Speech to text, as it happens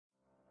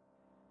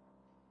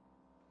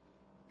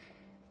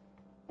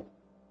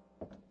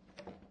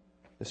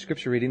The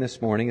scripture reading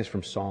this morning is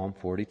from Psalm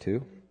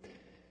 42.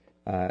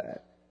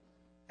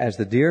 As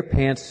the deer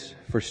pants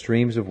for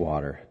streams of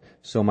water,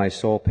 so my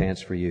soul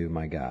pants for you,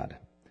 my God.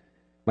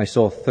 My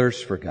soul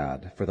thirsts for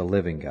God, for the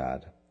living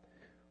God.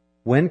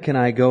 When can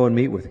I go and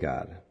meet with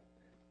God?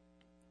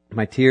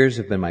 My tears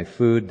have been my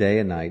food day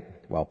and night,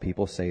 while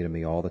people say to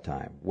me all the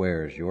time,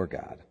 "Where is your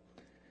God?"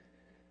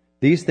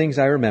 These things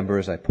I remember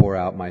as I pour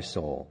out my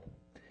soul,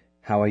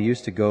 how I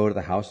used to go to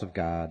the house of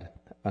God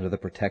under the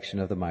protection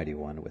of the Mighty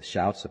One, with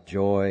shouts of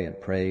joy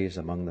and praise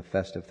among the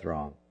festive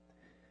throng.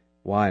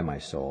 Why, my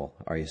soul,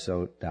 are you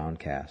so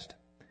downcast?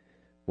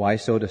 Why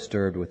so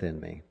disturbed within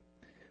me?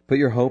 Put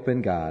your hope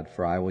in God,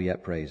 for I will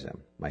yet praise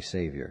him, my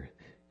Savior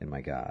and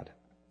my God.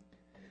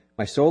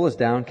 My soul is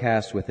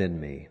downcast within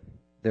me.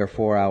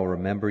 Therefore I will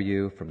remember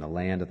you from the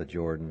land of the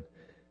Jordan,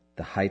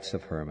 the heights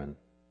of Hermon,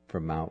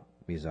 from Mount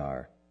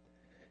Mizar.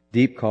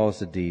 Deep calls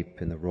to deep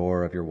in the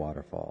roar of your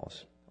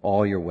waterfalls.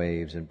 All your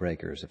waves and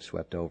breakers have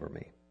swept over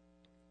me.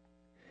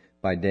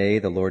 By day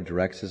the Lord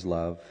directs his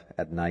love.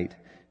 At night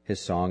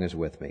his song is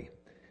with me,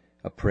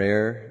 a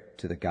prayer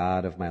to the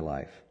God of my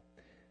life.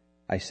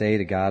 I say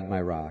to God, my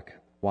rock,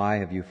 why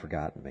have you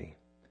forgotten me?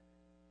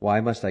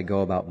 Why must I go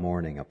about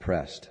mourning,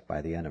 oppressed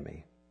by the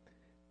enemy?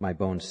 My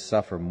bones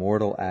suffer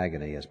mortal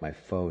agony as my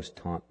foes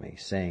taunt me,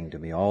 saying to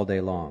me all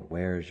day long,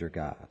 "Where is your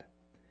God?"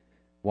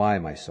 Why,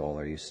 my soul,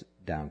 are you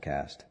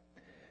downcast?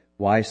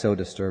 Why so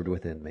disturbed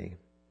within me?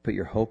 Put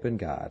your hope in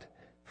God,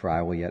 for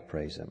I will yet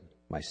praise him,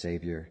 my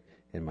Savior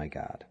and my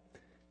God.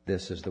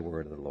 This is the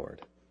word of the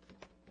Lord.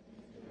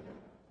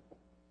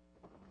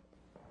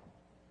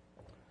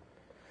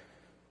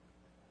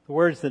 The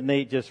words that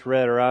Nate just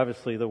read are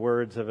obviously the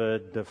words of a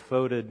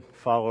devoted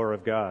follower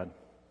of God.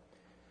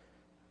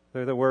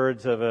 They're the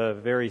words of a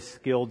very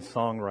skilled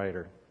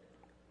songwriter.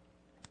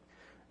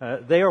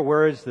 They are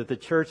words that the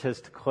church has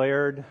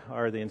declared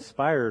are the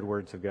inspired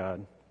words of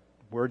God,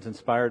 words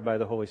inspired by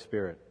the Holy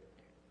Spirit.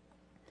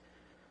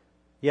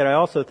 Yet I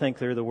also think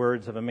they're the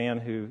words of a man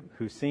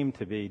who seemed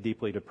to be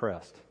deeply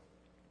depressed.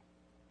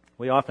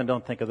 We often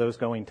don't think of those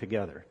going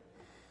together.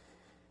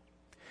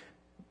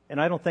 And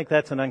I don't think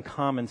that's an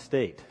uncommon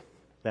state,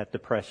 that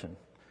depression.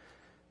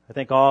 I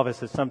think all of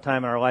us at some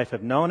time in our life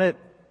have known it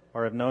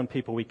or have known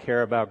people we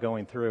care about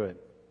going through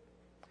it.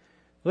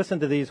 Listen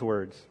to these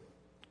words.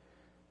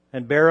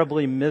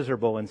 Unbearably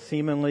miserable and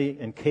seemingly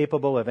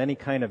incapable of any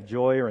kind of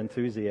joy or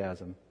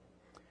enthusiasm.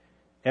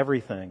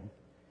 Everything,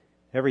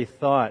 every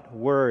thought,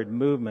 word,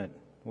 movement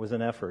was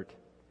an effort.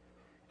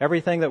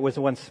 Everything that was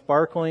once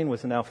sparkling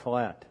was now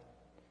flat.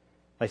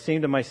 I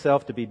seemed to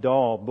myself to be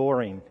dull,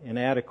 boring,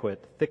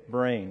 inadequate,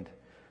 thick-brained,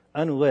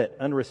 unlit,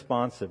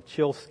 unresponsive,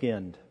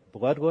 chill-skinned,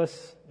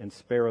 bloodless, and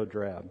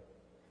sparrow-drab.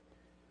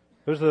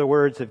 Those are the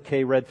words of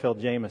Kay Redfield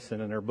Jamison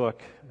in her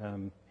book,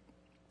 An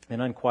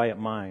Unquiet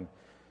Mind.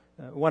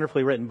 A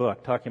wonderfully written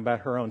book talking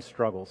about her own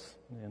struggles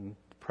and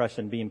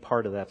depression being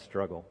part of that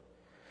struggle.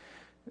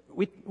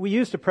 We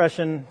use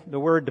depression, the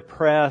word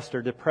depressed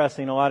or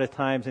depressing, a lot of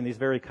times in these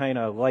very kind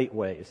of light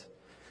ways.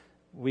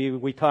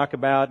 We talk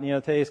about,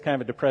 today's kind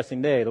of a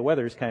depressing day. The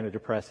weather's kind of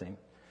depressing.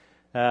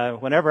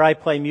 Whenever I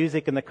play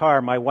music in the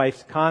car, my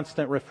wife's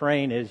constant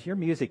refrain is, "Your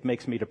music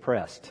makes me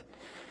depressed."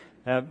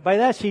 By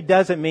that, she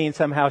doesn't mean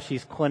somehow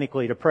she's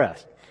clinically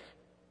depressed.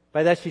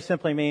 By that, she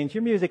simply means,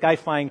 "Your music I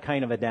find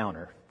kind of a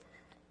downer.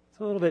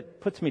 It's a little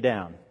bit, puts me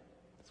down.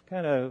 It's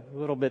kind of a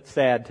little bit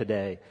sad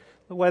today.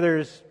 The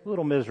weather's a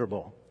little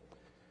miserable."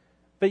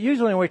 But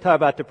usually when we talk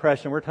about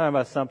depression, we're talking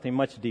about something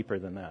much deeper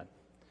than that.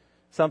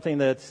 Something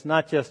that's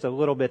not just a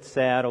little bit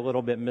sad, a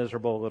little bit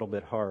miserable, a little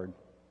bit hard.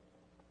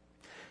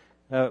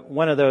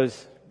 One of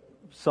those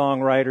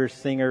songwriters,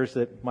 singers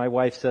that my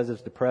wife says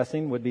is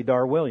depressing would be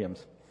Dar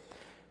Williams.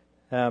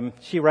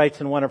 She writes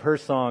in one of her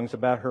songs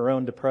about her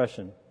own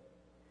depression.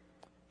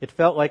 "It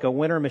felt like a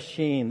winter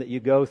machine that you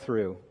go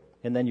through,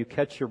 and then you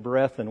catch your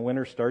breath and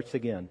winter starts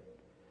again.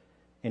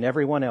 And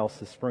everyone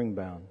else is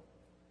springbound."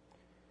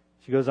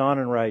 She goes on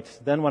and writes,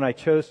 "Then when I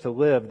chose to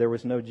live, there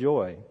was no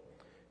joy.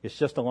 It's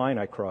just a line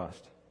I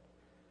crossed.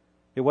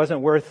 I wasn't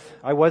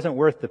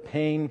worth the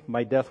pain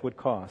my death would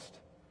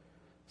cost.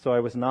 So I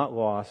was not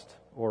lost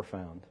or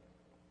found."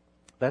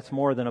 That's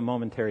more than a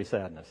momentary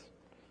sadness.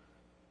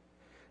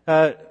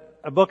 A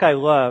book I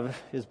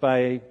love is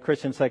by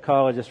Christian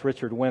psychologist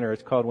Richard Winter.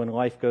 It's called When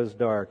Life Goes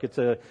Dark.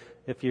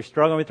 If you're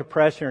struggling with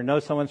depression or know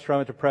someone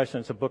struggling with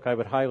depression, it's a book I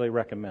would highly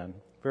recommend.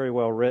 Very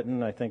well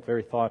written, I think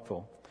very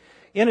thoughtful.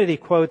 In it, he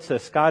quotes a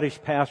Scottish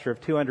pastor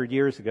of 200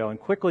 years ago, and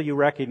quickly you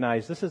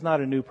recognize this is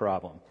not a new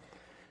problem.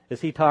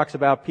 As he talks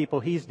about people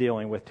he's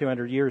dealing with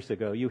 200 years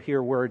ago, you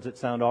hear words that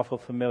sound awful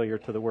familiar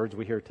to the words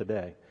we hear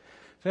today.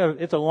 So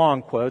it's a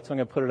long quote, so I'm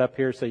going to put it up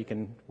here so you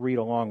can read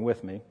along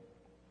with me.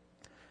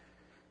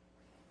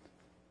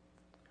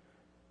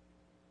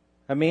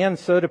 "A man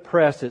so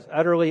depressed is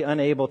utterly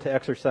unable to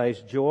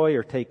exercise joy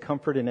or take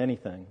comfort in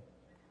anything.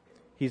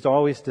 He's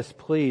always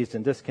displeased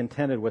and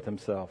discontented with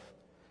himself.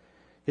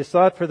 His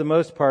thoughts, for the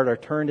most part, are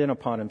turned in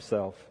upon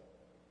himself.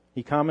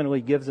 He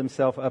commonly gives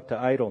himself up to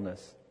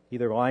idleness,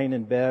 either lying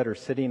in bed or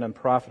sitting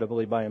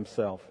unprofitably by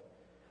himself.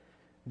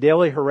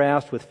 Daily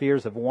harassed with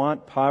fears of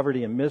want,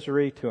 poverty, and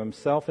misery to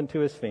himself and to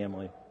his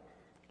family,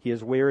 he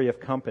is weary of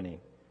company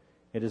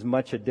and is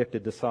much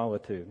addicted to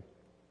solitude.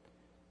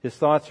 His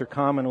thoughts are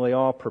commonly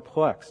all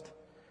perplexed,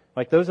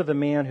 like those of a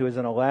man who is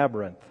in a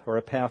labyrinth or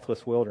a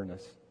pathless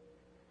wilderness.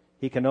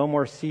 He can no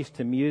more cease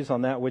to muse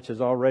on that which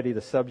is already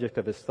the subject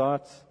of his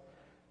thoughts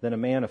than a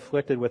man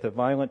afflicted with a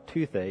violent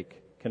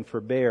toothache can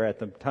forbear at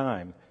the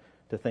time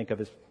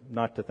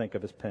not to think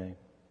of his pain.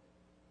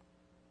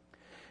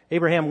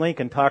 Abraham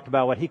Lincoln talked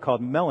about what he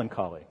called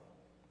melancholy,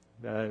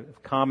 a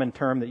common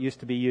term that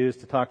used to be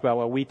used to talk about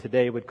what we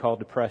today would call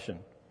depression.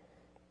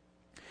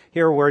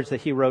 Here are words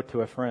that he wrote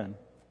to a friend.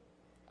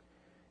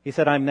 He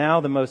said, "I'm now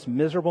the most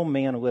miserable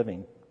man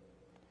living.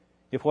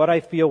 If what I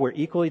feel were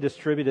equally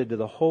distributed to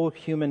the whole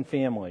human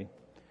family,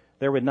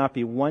 there would not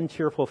be one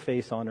cheerful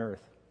face on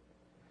earth.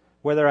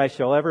 Whether I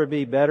shall ever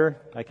be better,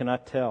 I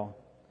cannot tell.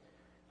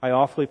 I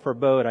awfully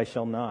forebode I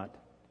shall not.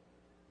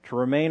 To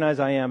remain as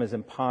I am is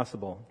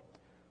impossible.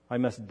 I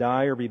must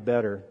die or be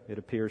better, it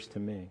appears to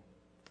me."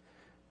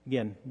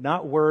 Again,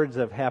 not words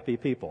of happy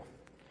people.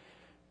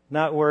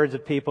 Not words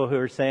of people who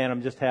are saying,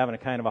 "I'm just having a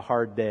kind of a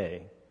hard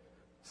day."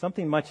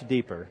 Something much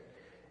deeper.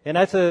 And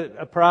that's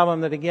a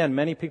problem that, again,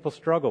 many people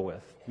struggle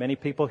with. Many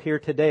people here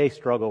today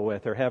struggle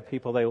with or have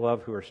people they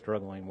love who are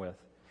struggling with.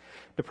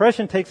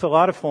 Depression takes a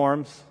lot of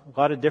forms, a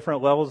lot of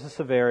different levels of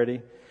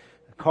severity.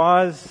 The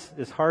cause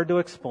is hard to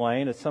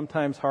explain. It's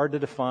sometimes hard to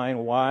define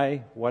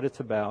why, what it's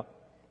about.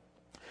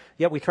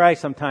 Yet we try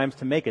sometimes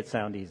to make it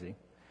sound easy.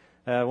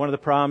 One of the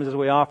problems is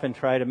we often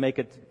try to make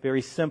it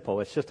very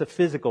simple. It's just a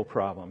physical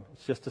problem.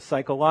 It's just a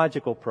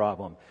psychological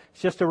problem.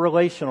 It's just a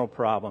relational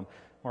problem.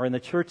 Or in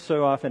the church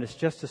so often, it's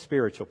just a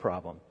spiritual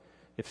problem.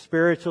 If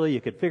spiritually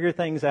you could figure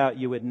things out,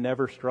 you would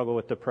never struggle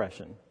with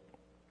depression.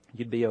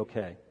 You'd be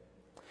okay.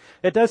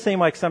 It does seem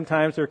like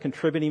sometimes there are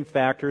contributing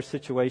factors,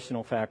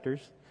 situational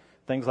factors.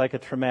 Things like a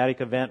traumatic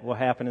event will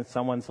happen in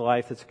someone's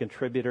life that's a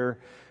contributor.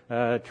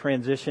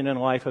 Transition in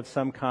life of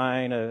some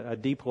kind, a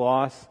deep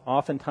loss,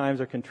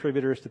 oftentimes are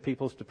contributors to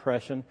people's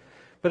depression.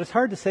 But it's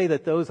hard to say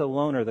that those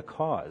alone are the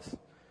cause.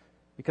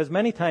 Because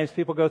many times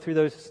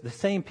the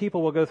same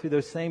people will go through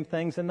those same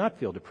things and not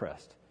feel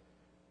depressed.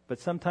 But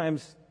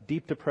sometimes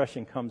deep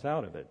depression comes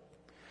out of it.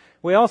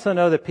 We also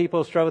know that people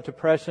who struggle with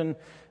depression,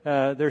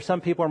 there's some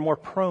people are more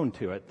prone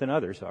to it than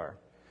others are.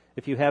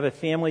 If you have a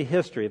family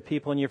history of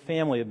people in your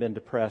family have been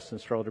depressed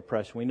and struggle with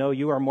depression, we know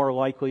you are more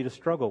likely to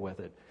struggle with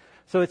it.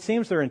 So it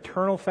seems there are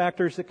internal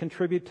factors that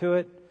contribute to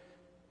it,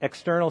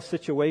 external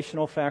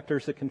situational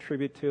factors that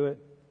contribute to it.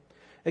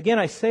 Again,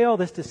 I say all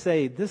this to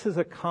say this is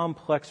a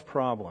complex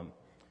problem.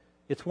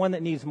 It's one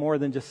that needs more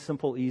than just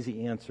simple,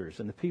 easy answers.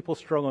 And the people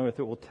struggling with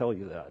it will tell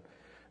you that.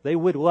 They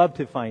would love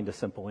to find a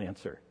simple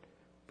answer.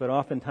 But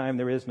oftentimes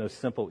there is no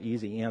simple,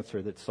 easy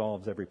answer that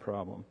solves every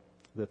problem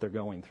that they're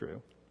going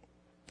through.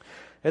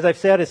 As I've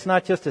said, it's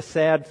not just a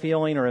sad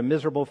feeling or a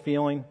miserable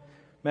feeling.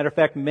 Matter of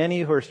fact,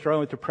 many who are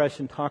struggling with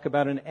depression talk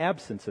about an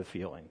absence of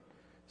feeling.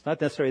 It's not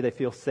necessarily they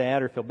feel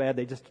sad or feel bad,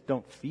 they just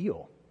don't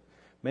feel.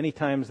 Many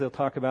times they'll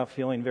talk about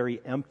feeling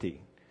very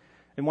empty.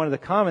 And one of the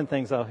common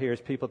things I'll hear is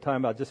people talking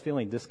about just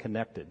feeling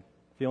disconnected,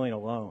 feeling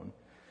alone.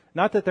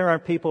 Not that there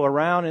aren't people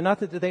around, and not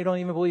that they don't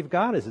even believe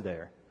God is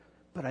there,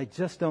 but I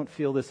just don't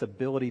feel this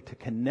ability to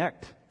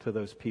connect to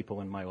those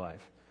people in my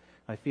life.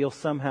 I feel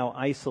somehow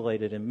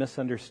isolated and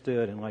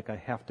misunderstood and like I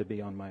have to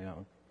be on my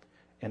own.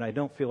 And I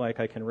don't feel like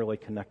I can really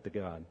connect to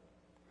God.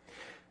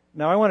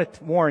 Now I want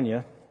to warn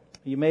you,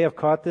 you may have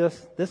caught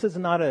this. This is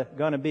not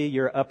going to be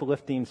your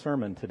uplifting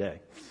sermon today.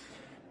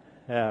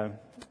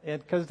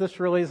 Because this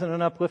really isn't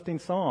an uplifting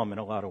psalm in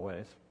a lot of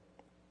ways.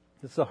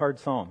 This is a hard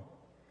psalm.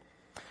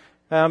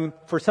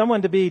 For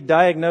someone to be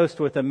diagnosed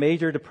with a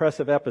major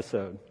depressive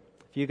episode,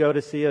 if you go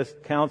to see a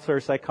counselor or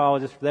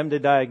psychologist, for them to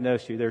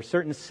diagnose you, there are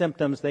certain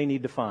symptoms they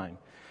need to find.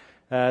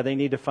 They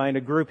need to find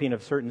a grouping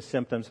of certain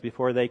symptoms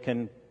before they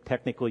can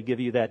technically give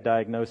you that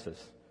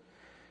diagnosis.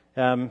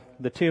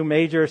 The two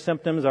major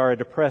symptoms are a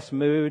depressed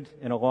mood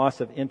and a loss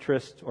of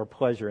interest or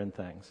pleasure in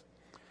things.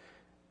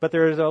 But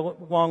there is a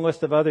long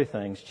list of other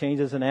things: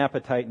 changes in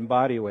appetite and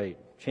body weight,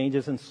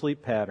 changes in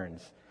sleep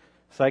patterns,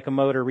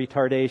 psychomotor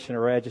retardation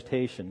or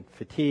agitation,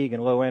 fatigue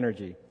and low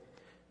energy,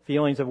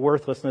 feelings of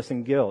worthlessness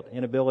and guilt,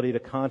 inability to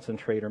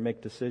concentrate or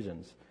make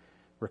decisions,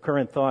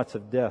 recurrent thoughts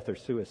of death or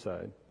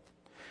suicide.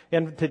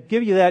 And to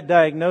give you that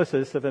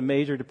diagnosis of a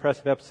major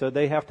depressive episode,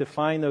 they have to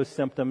find those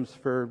symptoms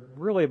for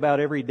really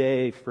about every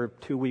day for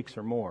 2 weeks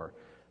or more.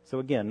 So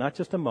again, not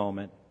just a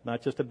moment,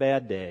 not just a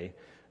bad day,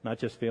 not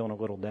just feeling a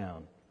little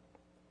down.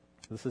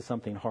 This is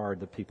something hard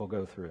that people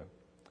go through.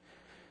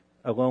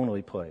 A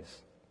lonely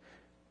place.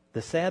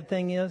 The sad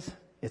thing is,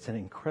 it's an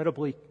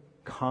incredibly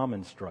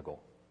common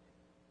struggle.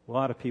 A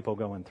lot of people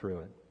going through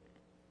it.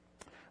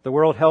 The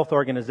World Health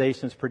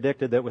Organization has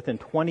predicted that within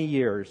 20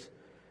 years,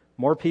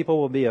 more people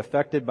will be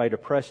affected by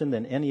depression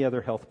than any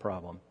other health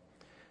problem.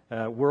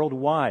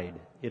 Worldwide,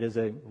 it is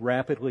a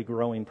rapidly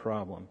growing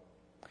problem.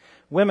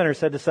 Women are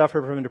said to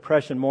suffer from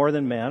depression more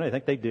than men. I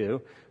think they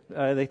do.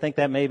 They think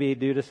that may be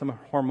due to some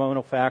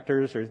hormonal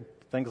factors or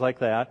things like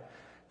that.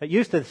 It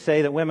used to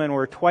say that women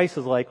were twice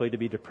as likely to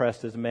be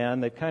depressed as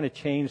men. They've kind of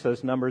changed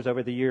those numbers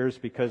over the years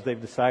because they've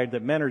decided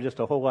that men are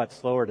just a whole lot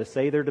slower to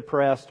say they're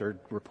depressed or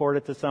report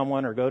it to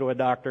someone or go to a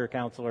doctor or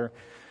counselor.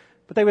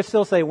 But they would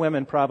still say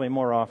women probably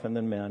more often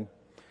than men.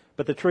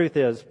 But the truth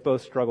is,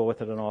 both struggle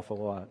with it an awful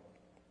lot.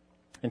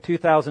 In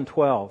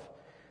 2012,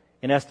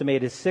 an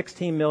estimated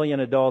 16 million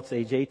adults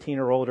age 18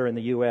 or older in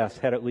the U.S.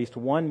 had at least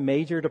one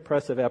major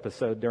depressive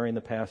episode during the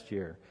past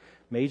year.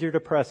 Major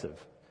depressive.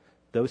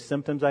 Those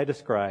symptoms I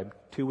described,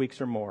 2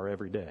 weeks or more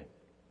every day.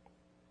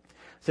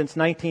 Since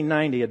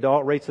 1990,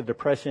 adult rates of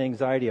depression and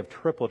anxiety have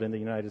tripled in the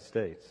United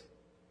States.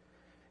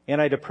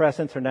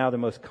 Antidepressants are now the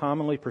most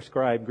commonly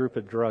prescribed group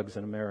of drugs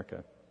in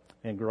America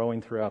and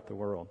growing throughout the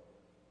world.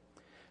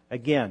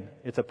 Again,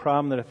 it's a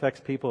problem that affects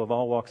people of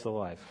all walks of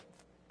life.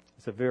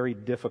 It's a very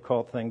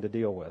difficult thing to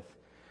deal with.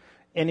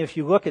 And if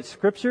you look at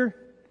Scripture,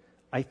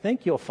 I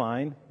think you'll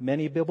find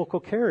many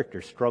biblical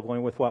characters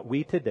struggling with what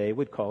we today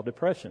would call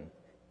depression.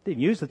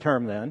 Didn't use the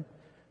term then,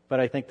 but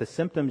I think the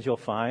symptoms you'll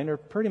find are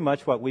pretty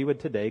much what we would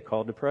today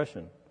call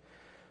depression.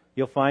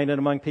 You'll find it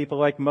among people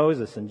like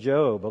Moses and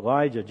Job,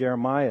 Elijah,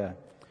 Jeremiah,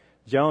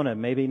 Jonah,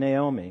 maybe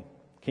Naomi,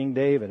 King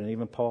David, and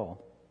even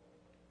Paul.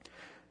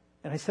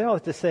 And I say all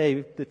that to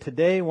say that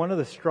today one of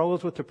the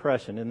struggles with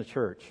depression in the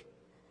church,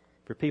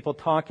 for people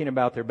talking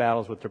about their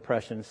battles with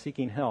depression and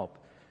seeking help,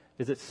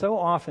 is that so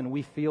often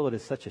we feel it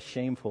is such a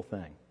shameful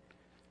thing.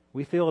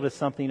 We feel it as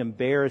something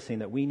embarrassing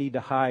that we need to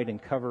hide and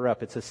cover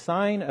up. It's a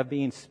sign of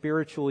being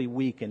spiritually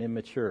weak and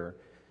immature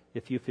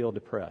if you feel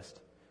depressed.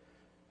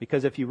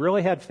 Because if you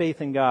really had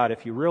faith in God,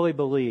 if you really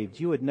believed,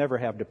 you would never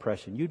have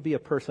depression. You'd be a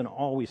person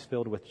always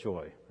filled with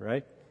joy,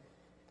 right?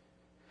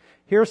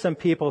 Here are some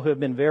people who have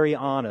been very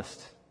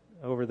honest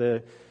over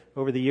the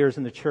years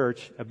in the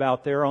church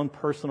about their own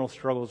personal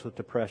struggles with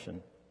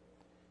depression.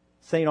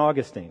 St.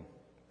 Augustine,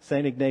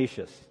 St.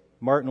 Ignatius,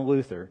 Martin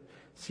Luther,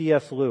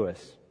 C.S.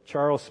 Lewis,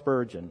 Charles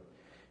Spurgeon,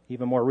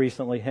 even more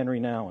recently, Henry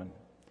Nouwen.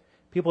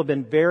 People have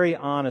been very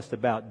honest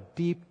about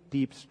deep,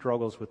 deep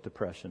struggles with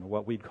depression,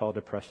 what we'd call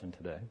depression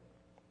today.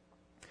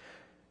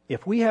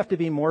 If we have to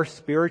be more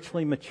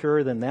spiritually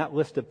mature than that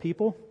list of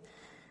people,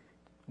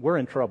 we're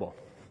in trouble.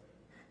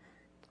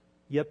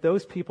 Yet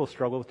those people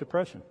struggle with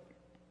depression.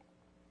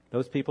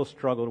 Those people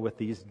struggled with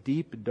these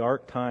deep,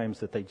 dark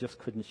times that they just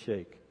couldn't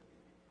shake.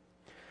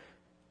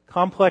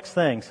 Complex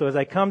things. So as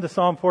I come to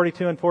Psalm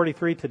 42 and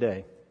 43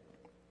 today,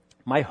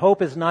 my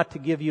hope is not to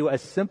give you a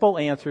simple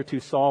answer to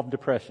solve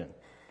depression.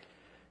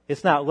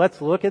 It's not, let's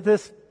look at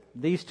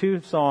these two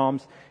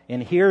Psalms,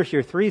 and here's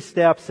your 3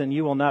 steps, and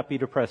you will not be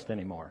depressed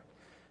anymore.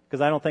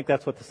 Because I don't think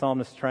that's what the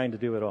psalmist is trying to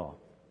do at all.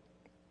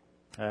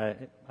 I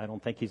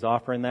don't think he's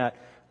offering that.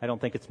 I don't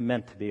think it's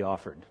meant to be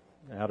offered,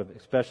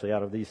 especially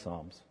out of these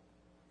Psalms.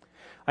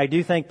 I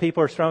do think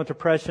people are struggling with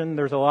depression.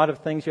 There's a lot of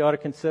things you ought to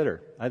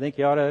consider. I think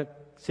you ought to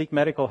seek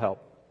medical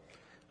help.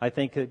 I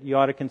think that you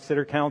ought to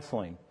consider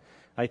counseling.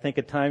 I think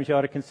at times you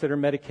ought to consider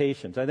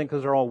medications. I think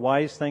those are all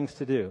wise things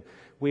to do.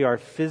 We are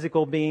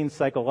physical beings,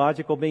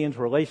 psychological beings,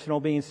 relational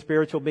beings,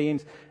 spiritual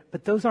beings,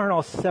 but those aren't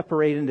all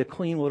separated into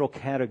clean little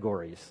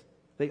categories.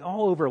 They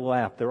all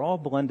overlap. They're all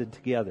blended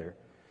together.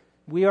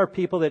 We are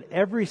people that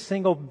every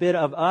single bit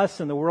of us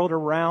and the world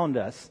around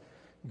us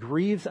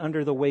grieves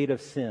under the weight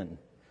of sin,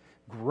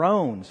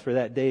 groans for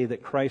that day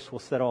that Christ will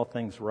set all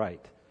things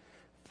right.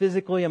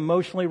 Physically,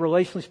 emotionally,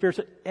 relationally,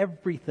 spiritually,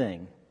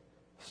 everything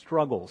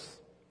struggles.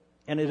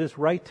 And it is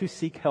right to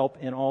seek help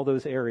in all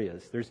those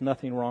areas. There's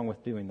nothing wrong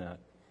with doing that.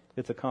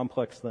 It's a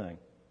complex thing.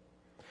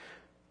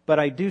 But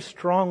I do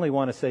strongly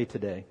want to say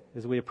today,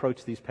 as we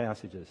approach these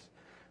passages,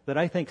 that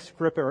I think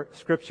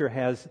Scripture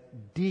has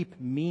deep,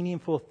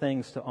 meaningful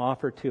things to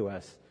offer to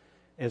us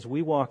as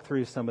we walk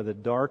through some of the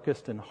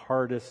darkest and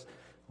hardest,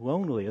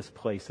 loneliest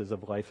places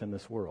of life in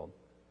this world.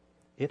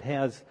 It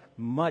has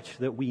much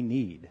that we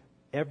need,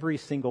 every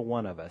single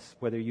one of us,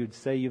 whether you'd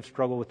say you've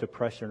struggled with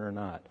depression or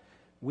not.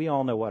 We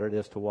all know what it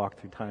is to walk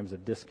through times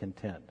of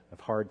discontent, of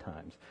hard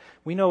times.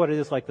 We know what it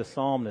is, like the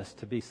psalmist,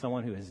 to be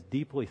someone who is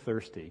deeply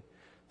thirsty,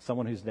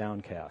 someone who's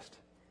downcast.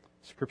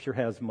 Scripture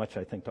has much,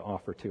 I think, to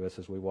offer to us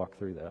as we walk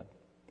through that.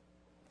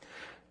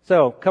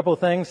 So, a couple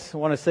of things I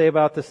want to say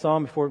about these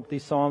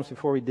Psalms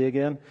before we dig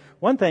in.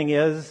 One thing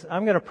is,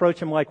 I'm going to approach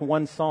them like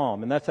one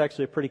Psalm, and that's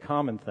actually a pretty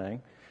common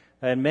thing.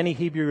 And many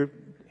Hebrew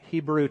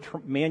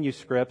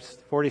manuscripts,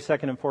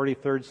 42nd and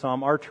 43rd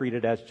Psalm, are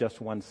treated as just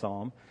one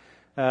Psalm.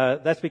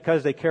 That's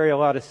because they carry a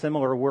lot of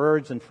similar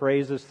words and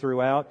phrases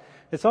throughout.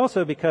 It's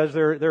also because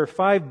there are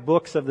 5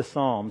 books of the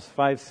Psalms,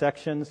 5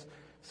 sections.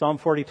 Psalm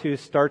 42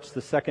 starts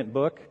the second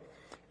book.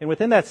 And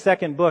within that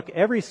second book,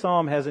 every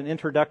psalm has an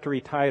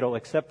introductory title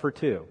except for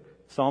 2,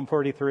 Psalm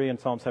 43 and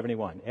Psalm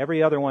 71.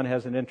 Every other one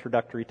has an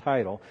introductory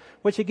title,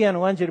 which again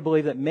lends you to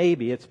believe that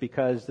maybe it's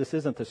because this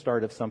isn't the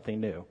start of something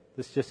new.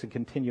 This is just a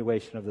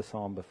continuation of the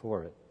psalm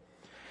before it.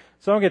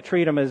 So I'm going to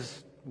treat them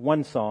as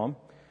one psalm.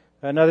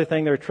 Another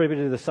thing, they're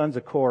attributed to the sons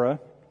of Korah.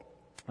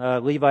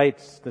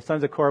 Levites, the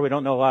sons of Korah, we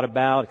don't know a lot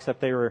about,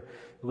 except they were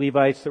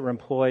Levites that were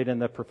employed in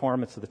the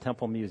performance of the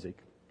temple music.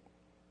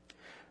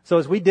 So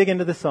as we dig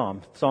into the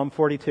Psalm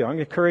 42, I'm going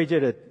to encourage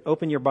you to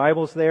open your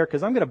Bibles there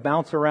because I'm going to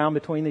bounce around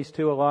between these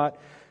two a lot.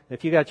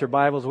 If you got your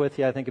Bibles with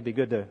you, I think it'd be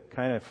good to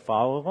kind of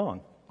follow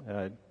along.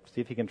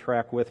 See if you can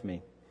track with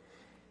me.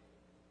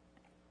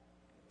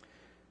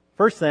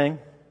 First thing,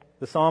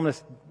 the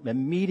psalmist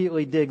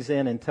immediately digs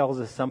in and tells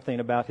us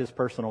something about his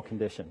personal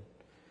condition.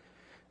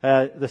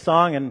 The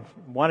song, and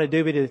wanted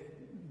Doobie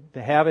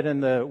to have it in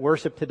the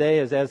worship today,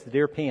 is As the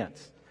Deer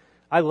Pants.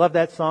 I love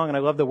that song and I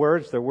love the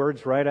words. They're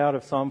words right out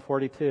of Psalm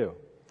 42.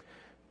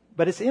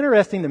 But it's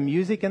interesting, the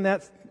music in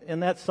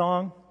that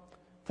song,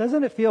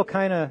 doesn't it feel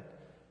kind of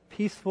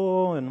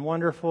peaceful and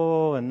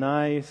wonderful and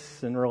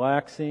nice and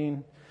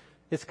relaxing?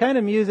 It's kind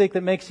of music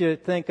that makes you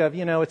think of,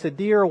 it's a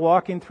deer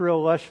walking through a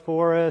lush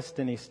forest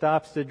and he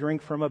stops to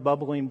drink from a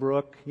bubbling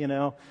brook,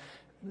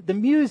 The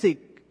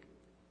music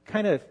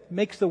kind of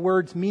makes the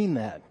words mean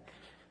that.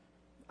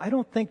 I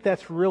don't think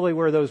that's really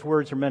where those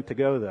words are meant to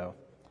go, though.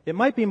 It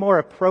might be more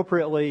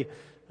appropriately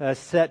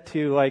set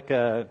to like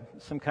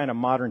some kind of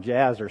modern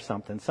jazz or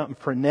something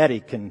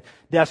frenetic and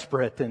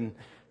desperate, and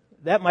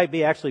that might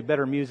be actually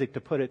better music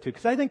to put it to,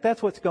 because I think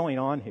that's what's going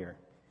on here.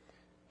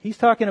 He's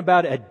talking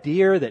about a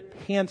deer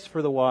that pants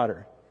for the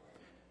water.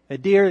 A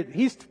deer,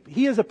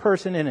 he is a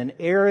person in an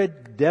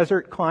arid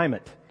desert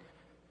climate.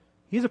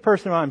 He's a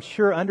person who I'm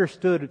sure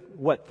understood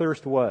what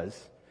thirst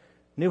was,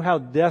 knew how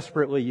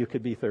desperately you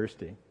could be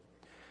thirsty.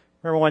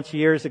 I remember once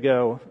years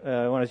ago, when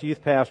I was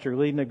youth pastor,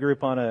 leading a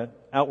group on an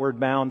outward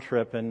bound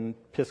trip in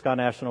Pisgah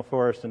National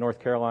Forest in North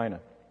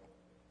Carolina.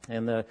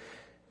 And it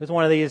was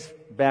one of these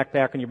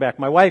backpack on your back.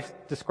 My wife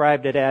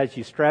described it as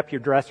you strap your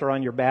dresser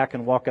on your back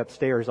and walk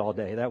upstairs all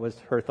day. That was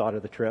her thought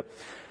of the trip.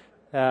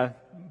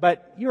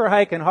 But you were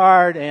hiking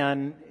hard,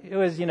 and it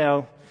was,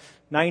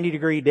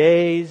 90-degree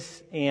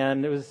days,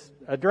 and it was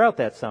a drought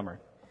that summer.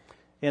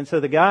 And so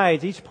the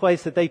guides, each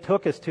place that they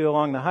took us to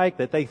along the hike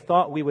that they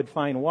thought we would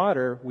find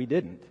water, we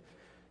didn't.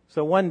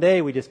 So one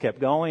day we just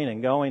kept going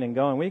and going and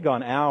going. We'd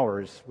gone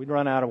hours. We'd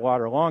run out of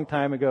water a long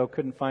time ago,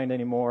 couldn't find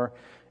any more.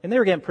 And they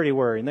were getting pretty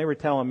worried. And they were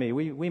telling me,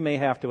 we may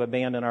have to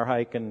abandon our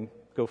hike and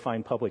go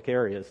find public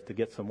areas to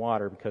get some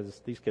water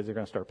because these kids are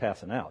going to start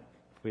passing out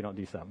if we don't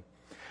do something.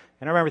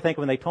 And I remember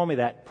thinking when they told me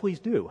that,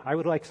 please do. I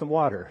would like some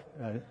water.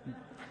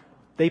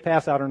 They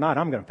pass out or not,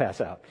 I'm going to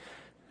pass out.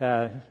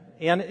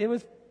 And it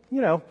was,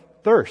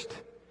 thirst.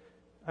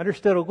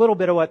 Understood a little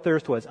bit of what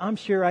thirst was. I'm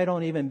sure I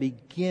don't even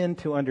begin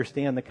to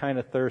understand the kind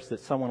of thirst that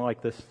someone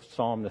like this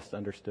psalmist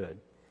understood.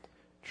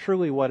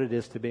 Truly what it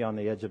is to be on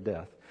the edge of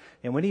death.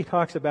 And when he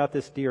talks about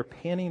this deer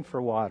panting for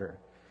water,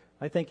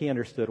 I think he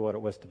understood what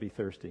it was to be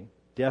thirsty.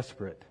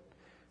 Desperate.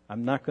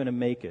 I'm not going to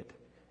make it.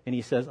 And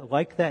he says,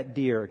 like that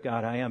deer,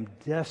 God, I am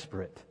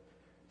desperate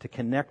to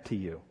connect to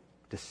you,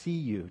 to see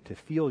you, to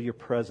feel your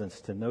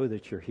presence, to know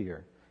that you're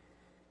here.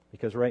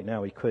 Because right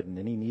now he couldn't,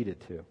 and he needed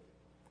to.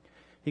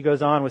 He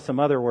goes on with some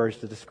other words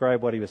to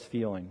describe what he was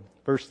feeling.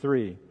 Verse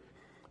 3,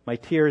 my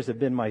tears have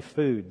been my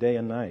food day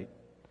and night.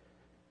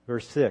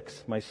 Verse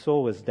 6, my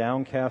soul is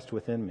downcast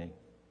within me.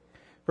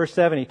 Verse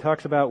 7, he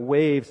talks about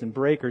waves and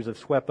breakers have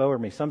swept over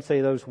me. Some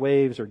say those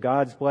waves are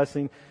God's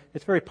blessing.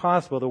 It's very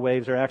possible the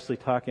waves are actually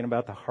talking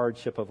about the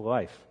hardship of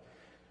life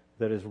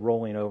that is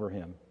rolling over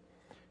him.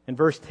 In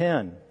verse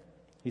 10,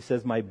 he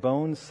says, my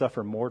bones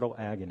suffer mortal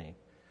agony.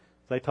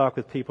 As I talk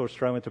with people who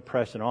struggle with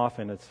depression,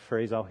 often it's a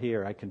phrase I'll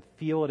hear, I can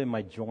feel it in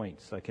my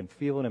joints. I can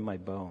feel it in my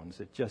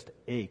bones. It just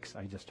aches.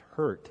 I just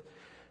hurt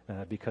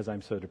because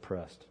I'm so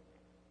depressed.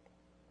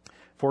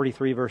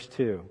 43 verse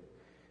 2.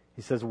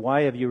 He says,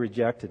 why have you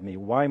rejected me?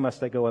 Why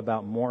must I go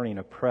about mourning,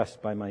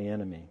 oppressed by my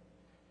enemy?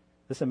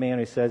 This is a man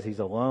who says he's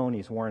alone,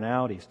 he's worn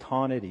out, he's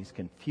taunted, he's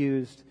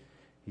confused,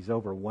 he's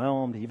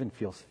overwhelmed, he even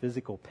feels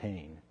physical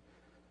pain.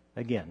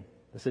 Again,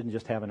 this isn't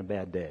just having a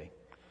bad day.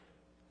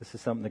 This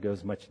is something that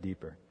goes much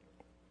deeper.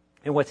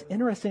 And what's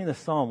interesting in this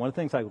psalm, one of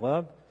the things I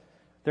love,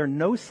 there are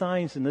no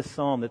signs in this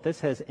psalm that this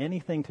has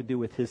anything to do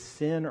with his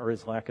sin or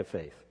his lack of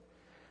faith.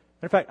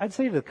 In fact, I'd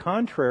say to the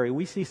contrary,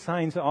 we see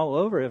signs all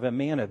over of a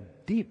man of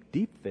deep,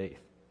 deep faith.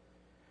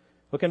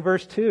 Look in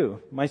verse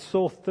 2, my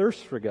soul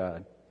thirsts for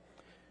God.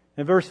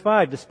 In verse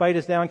 5, despite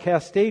his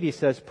downcast state, he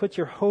says, put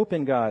your hope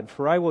in God,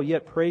 for I will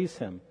yet praise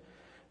him.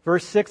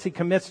 Verse 6, he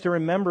commits to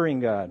remembering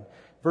God.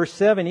 Verse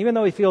 7, even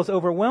though he feels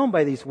overwhelmed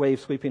by these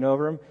waves sweeping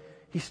over him,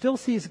 he still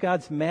sees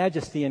God's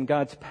majesty and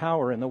God's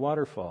power in the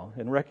waterfall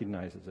and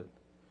recognizes it.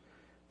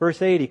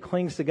 Verse 8, he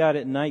clings to God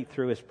at night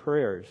through his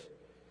prayers.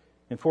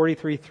 In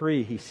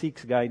 43:3, he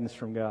seeks guidance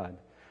from God.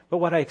 But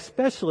what I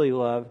especially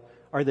love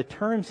are the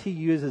terms he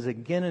uses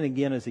again and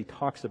again as he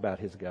talks about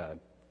his God.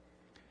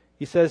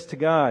 He says to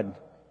God,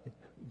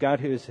 God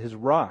who is his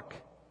rock,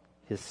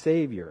 his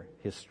Savior,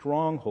 his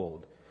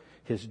stronghold,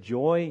 his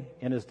joy,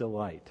 and his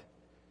delight.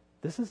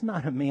 This is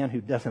not a man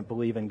who doesn't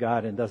believe in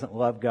God and doesn't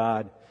love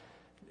God,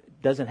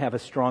 doesn't have a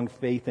strong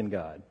faith in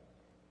God.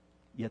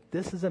 Yet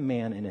this is a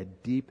man in a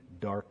deep,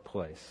 dark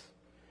place.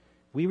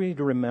 We need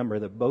to remember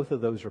that both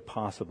of those are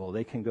possible.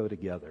 They can go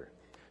together.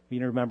 We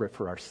need to remember it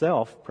for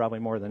ourselves, probably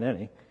more than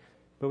any,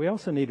 but we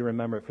also need to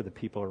remember it for the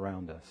people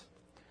around us.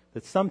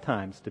 that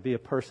sometimes to be a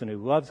person who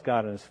loves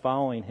God and is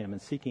following Him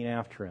and seeking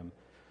after Him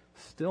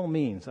still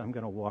means I'm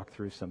going to walk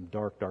through some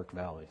dark, dark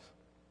valleys.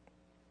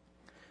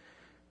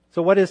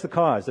 So what is the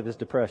cause of his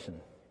depression?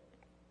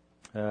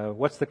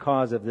 What's the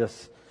cause of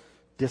this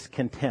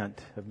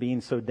discontent, of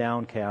being so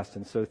downcast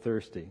and so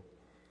thirsty?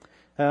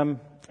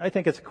 I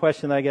think it's a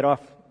question that I get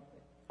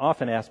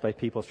often asked by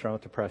people struggling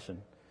with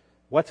depression.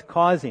 What's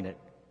causing it?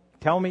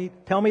 Tell me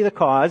the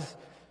cause,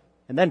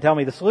 and then tell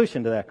me the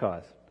solution to that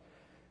cause.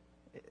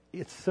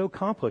 It's so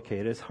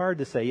complicated. It's hard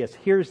to say, yes,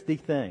 here's the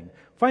thing.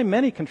 Find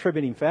many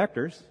contributing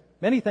factors.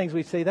 Many things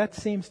we say, that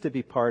seems to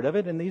be part of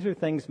it, and these are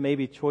things,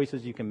 maybe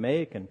choices you can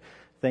make, and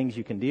things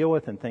you can deal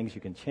with, and things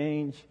you can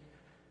change.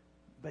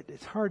 But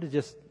it's hard to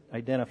just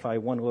identify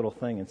one little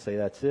thing and say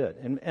that's it.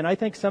 And I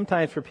think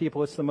sometimes for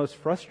people, it's the most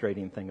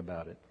frustrating thing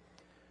about it.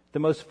 The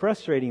most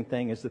frustrating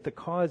thing is that the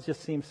cause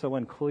just seems so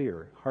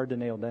unclear, hard to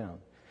nail down.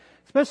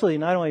 Especially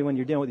not only when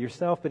you're dealing with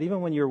yourself, but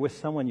even when you're with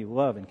someone you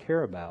love and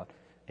care about,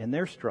 and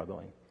they're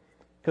struggling.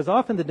 Because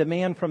often the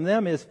demand from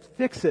them is,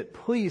 fix it,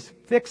 please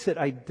fix it,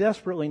 I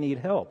desperately need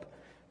help.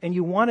 And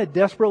you want to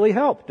desperately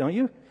help, don't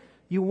you?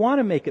 You want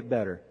to make it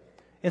better.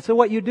 And so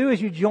what you do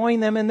is you join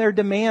them in their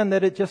demand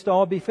that it just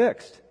all be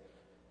fixed.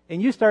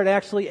 And you start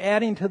actually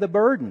adding to the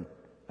burden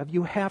of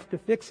you have to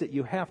fix it,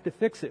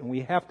 and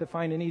we have to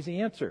find an easy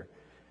answer.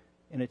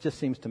 And it just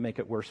seems to make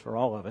it worse for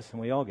all of us,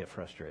 and we all get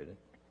frustrated.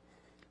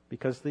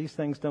 Because these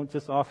things don't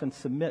just often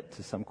submit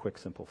to some quick,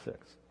 simple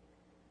fix.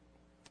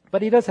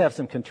 But he does have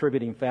some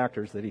contributing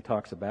factors that he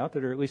talks about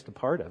that are at least a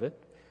part of it.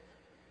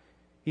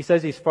 He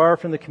says he's far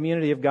from the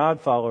community of God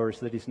followers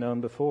that he's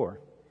known before.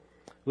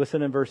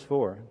 Listen in verse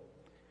 4.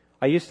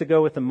 I used to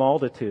go with the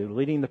multitude,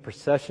 leading the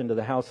procession to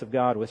the house of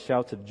God with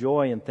shouts of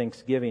joy and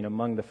thanksgiving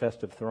among the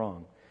festive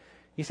throng.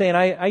 He's saying,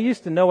 I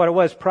used to know what it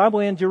was,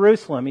 probably in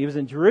Jerusalem. He was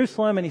in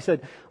Jerusalem, and he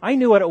said, I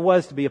knew what it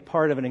was to be a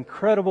part of an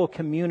incredible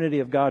community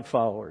of God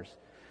followers.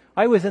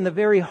 I was in the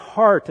very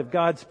heart of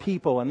God's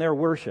people and their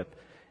worship,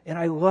 and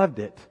I loved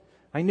it.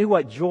 I knew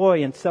what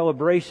joy and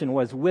celebration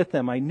was with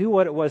them. I knew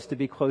what it was to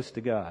be close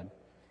to God.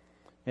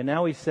 And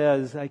now he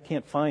says, I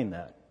can't find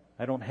that.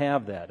 I don't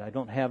have that. I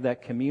don't have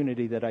that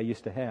community that I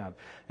used to have.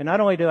 And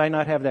not only do I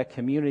not have that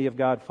community of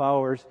God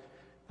followers,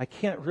 I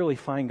can't really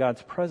find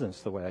God's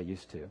presence the way I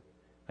used to.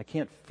 I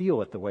can't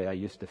feel it the way I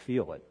used to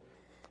feel it.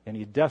 And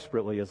he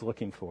desperately is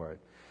looking for it.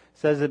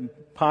 Says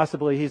that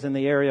possibly he's in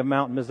the area of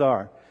Mount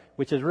Mizar,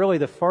 which is really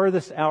the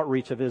farthest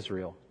outreach of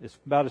Israel. It's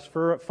about as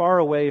far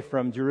away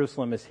from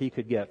Jerusalem as he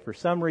could get. For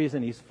some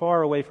reason, he's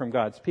far away from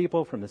God's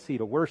people, from the seat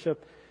of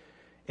worship.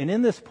 And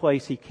in this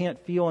place, he can't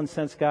feel and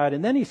sense God.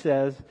 And then he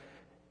says,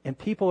 and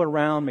people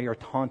around me are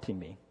taunting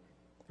me.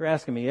 They're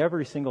asking me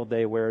every single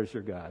day, where is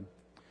your God?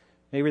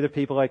 Maybe they're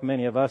people like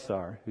many of us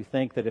are, who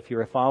think that if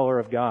you're a follower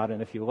of God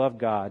and if you love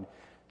God,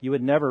 you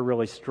would never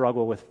really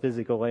struggle with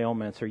physical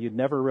ailments, or you'd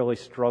never really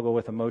struggle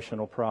with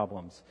emotional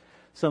problems.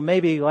 So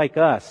maybe like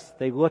us,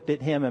 they looked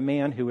at him, a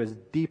man who was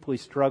deeply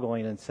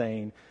struggling, and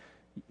saying,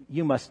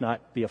 you must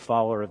not be a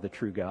follower of the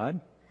true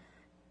God,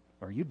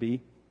 or you'd be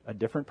a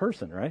different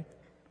person, right?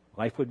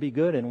 Life would be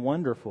good and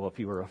wonderful if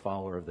you were a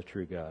follower of the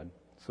true God.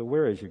 So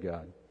where is your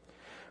God?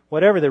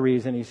 Whatever the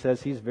reason, he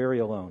says he's very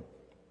alone.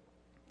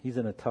 He's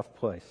in a tough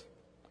place.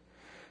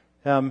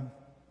 So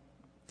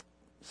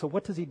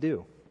what does he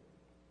do?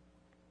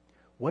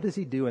 What does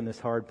he do in this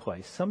hard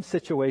place? Some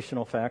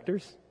situational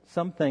factors,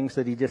 some things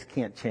that he just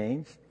can't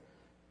change.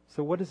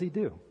 So what does he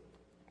do?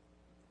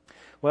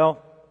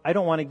 Well, I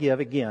don't want to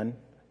give, again,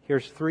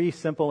 here's 3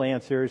 simple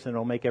answers and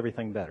it'll make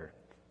everything better.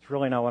 It's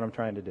really not what I'm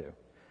trying to do.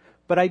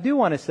 But I do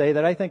want to say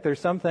that I think there's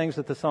some things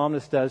that the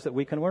psalmist does that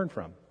we can learn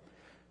from.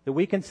 That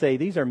we can say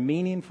these are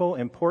meaningful,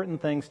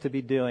 important things to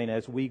be doing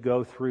as we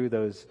go through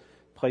those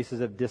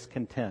places of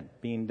discontent,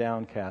 being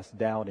downcast,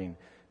 doubting,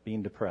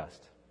 being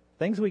depressed.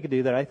 Things we could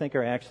do that I think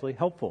are actually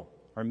helpful,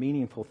 are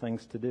meaningful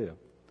things to do.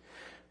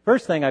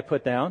 First thing I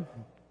put down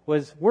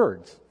was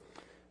words.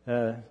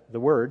 The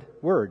word,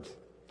 words.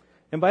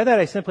 And by that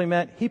I simply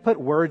meant he put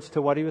words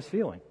to what he was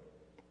feeling.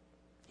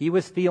 He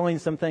was feeling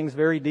some things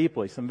very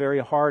deeply, some very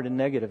hard and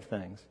negative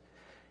things.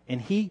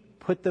 And he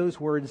put those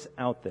words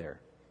out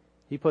there.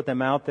 He put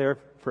them out there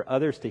for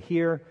others to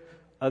hear,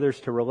 others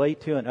to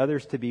relate to, and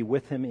others to be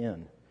with him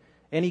in.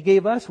 And he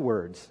gave us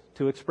words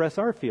to express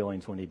our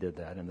feelings when he did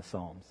that in the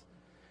Psalms.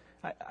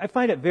 I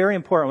find it very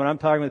important when I'm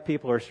talking with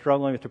people who are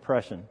struggling with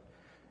depression,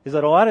 is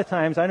that a lot of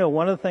times I know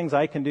one of the things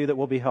I can do that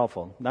will be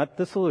helpful, not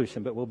the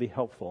solution, but will be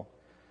helpful.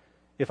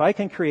 If I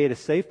can create a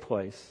safe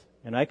place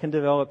and I can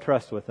develop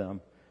trust with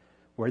them,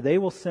 where they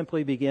will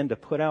simply begin to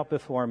put out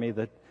before me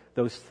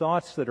those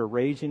thoughts that are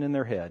raging in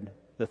their head,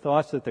 the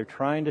thoughts that they're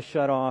trying to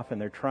shut off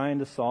and they're trying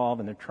to solve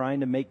and they're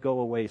trying to make go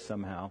away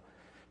somehow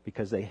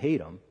because they hate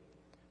them.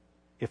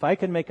 If I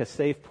can make a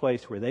safe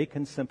place where they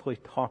can simply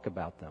talk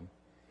about them,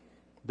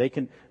 they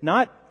can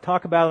not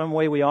talk about them the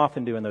way we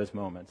often do in those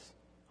moments.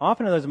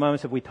 Often in those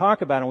moments, if we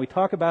talk about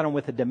them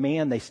with a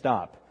demand, they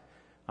stop.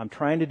 I'm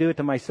trying to do it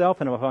to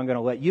myself, and if I'm going to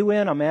let you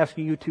in, I'm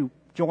asking you to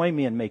join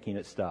me in making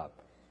it stop.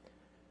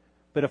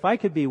 But if I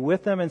could be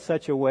with them in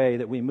such a way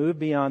that we move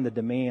beyond the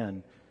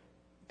demand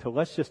to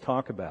let's just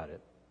talk about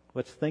it,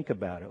 let's think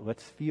about it,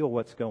 let's feel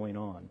what's going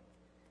on,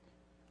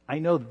 I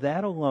know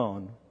that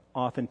alone,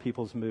 often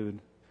people's mood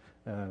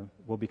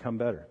will become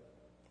better.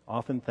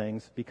 Often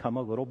things become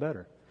a little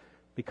better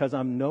because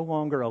I'm no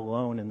longer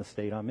alone in the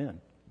state I'm in.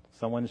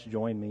 Someone's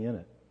joined me in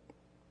it.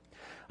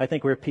 I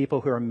think we're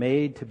people who are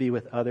made to be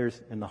with others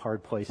in the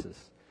hard places.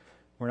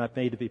 We're not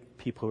made to be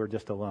people who are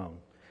just alone.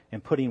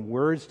 And putting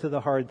words to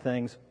the hard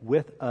things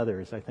with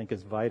others, I think,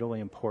 is vitally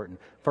important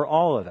for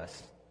all of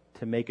us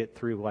to make it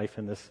through life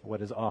in this,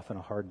 what is often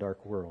a hard,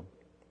 dark world.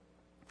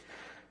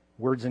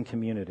 Words in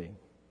community.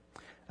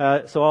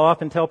 So I'll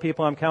often tell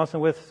people I'm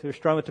counseling with who are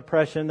struggling with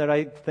depression that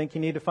I think you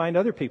need to find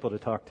other people to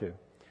talk to.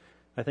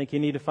 I think you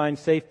need to find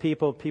safe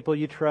people, people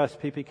you trust,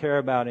 people you care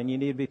about, and you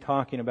need to be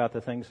talking about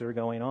the things that are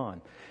going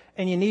on.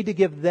 And you need to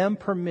give them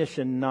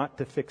permission not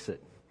to fix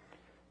it.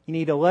 You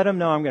need to let them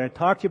know I'm going to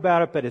talk to you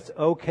about it, but it's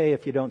okay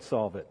if you don't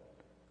solve it.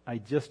 I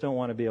just don't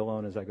want to be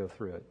alone as I go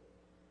through it.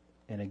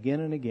 And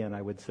again,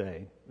 I would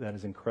say that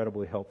is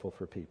incredibly helpful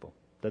for people.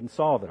 Doesn't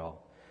solve it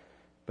all,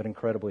 but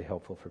incredibly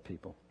helpful for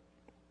people.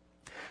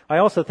 I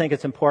also think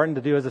it's important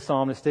to do as the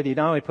psalmist did. He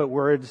not only put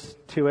words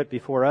to it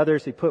before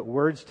others, he put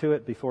words to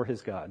it before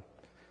his God.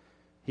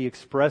 He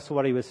expressed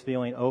what he was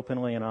feeling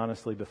openly and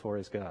honestly before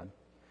his God.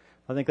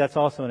 I think that's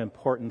also an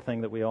important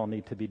thing that we all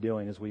need to be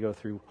doing as we go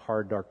through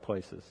hard, dark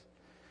places.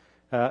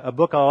 A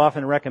book I'll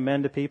often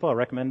recommend to people, I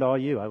recommend to all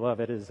you, I love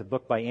it, is a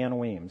book by Ann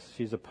Weems.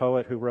 She's a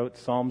poet who wrote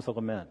Psalms of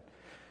Lament.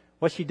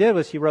 What she did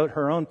was she wrote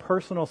her own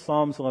personal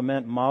Psalms of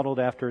Lament modeled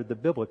after the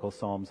biblical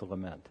Psalms of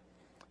Lament.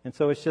 And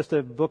so it's just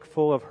a book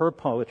full of her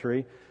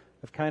poetry,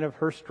 of kind of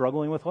her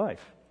struggling with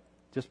life.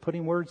 Just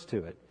putting words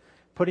to it.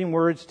 Putting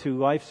words to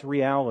life's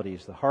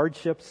realities, the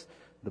hardships,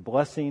 the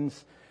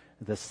blessings,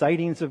 the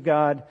sightings of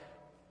God,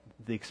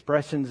 the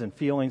expressions and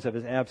feelings of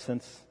his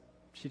absence.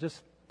 She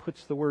just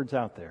puts the words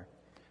out there.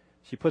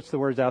 She puts the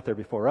words out there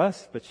before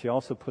us, but she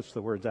also puts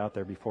the words out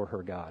there before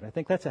her God. I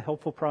think that's a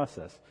helpful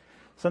process.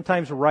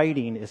 Sometimes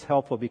writing is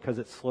helpful because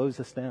it slows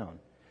us down.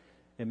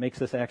 It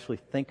makes us actually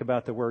think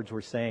about the words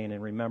we're saying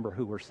and remember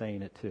who we're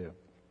saying it to.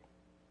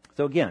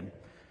 So again,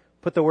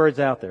 put the words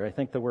out there. I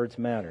think the words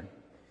matter.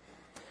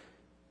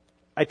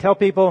 I tell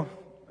people,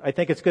 I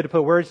think it's good to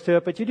put words to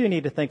it, but you do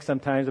need to think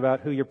sometimes about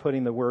who you're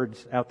putting the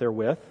words out there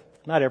with.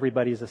 Not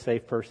everybody's a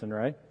safe person,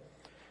 right?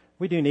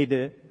 We do need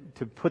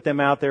to put them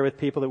out there with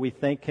people that we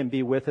think can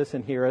be with us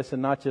and hear us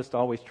and not just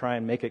always try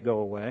and make it go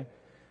away.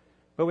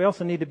 But we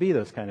also need to be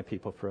those kind of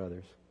people for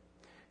others.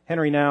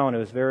 Henry Nouwen, who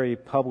was very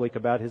public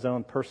about his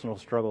own personal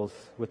struggles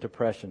with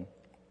depression,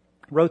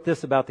 wrote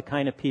this about the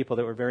kind of people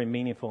that were very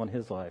meaningful in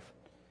his life.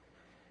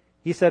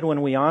 He said,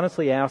 when we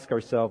honestly ask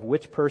ourselves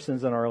which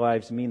persons in our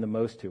lives mean the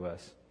most to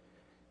us,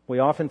 we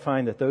often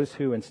find that those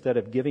who, instead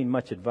of giving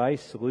much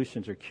advice,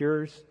 solutions, or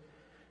cures,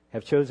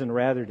 have chosen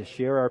rather to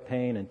share our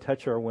pain and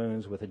touch our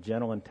wounds with a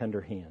gentle and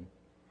tender hand.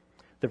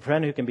 The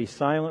friend who can be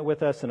silent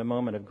with us in a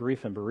moment of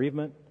grief and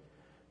bereavement,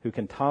 who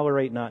can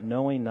tolerate not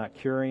knowing, not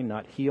curing,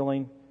 not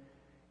healing,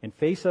 and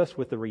face us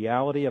with the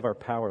reality of our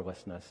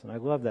powerlessness. And I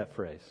love that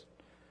phrase.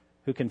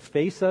 Who can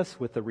face us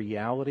with the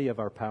reality of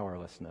our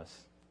powerlessness.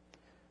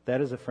 That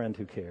is a friend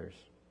who cares.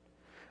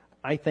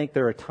 I think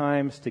there are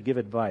times to give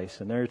advice,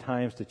 and there are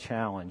times to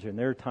challenge, and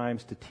there are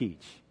times to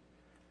teach.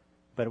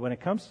 But when it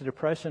comes to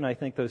depression, I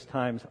think those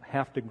times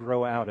have to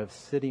grow out of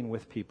sitting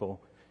with people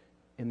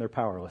in their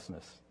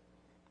powerlessness,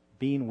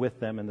 being with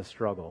them in the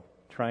struggle,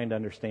 trying to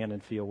understand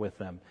and feel with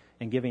them,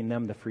 and giving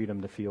them the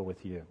freedom to feel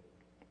with you,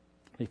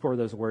 before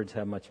those words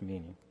have much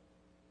meaning.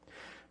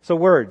 So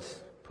words,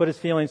 put his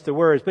feelings to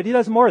words. But he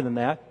does more than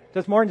that. He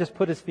does more than just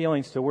put his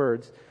feelings to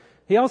words.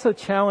 He also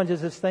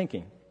challenges his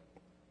thinking.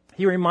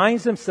 He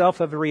reminds himself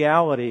of the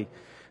reality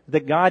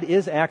that God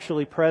is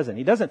actually present.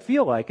 He doesn't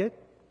feel like it.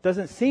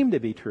 Doesn't seem to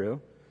be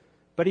true.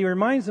 But he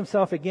reminds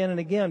himself again and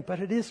again, but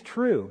it is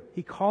true.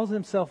 He calls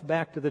himself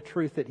back to the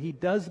truth that he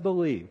does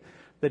believe,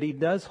 that he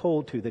does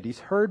hold to, that he's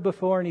heard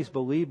before and he's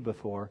believed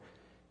before,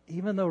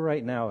 even though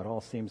right now it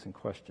all seems in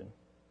question.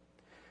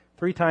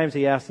 3 times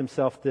he asks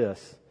himself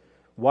this,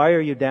 why are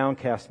you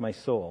downcast, my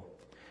soul?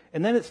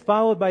 And then it's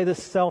followed by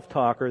this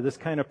self-talk or this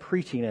kind of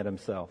preaching at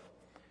himself.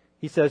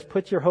 He says,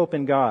 put your hope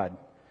in God,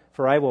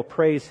 for I will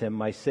praise him,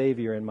 my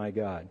Savior and my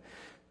God.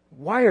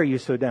 Why are you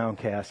so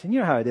downcast? And you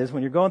know how it is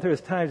when you're going through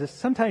those times. It's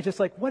sometimes just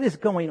like, what is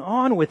going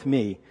on with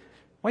me?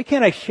 Why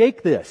can't I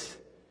shake this?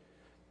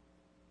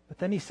 But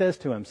then he says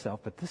to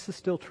himself, but this is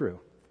still true.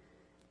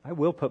 I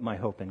will put my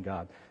hope in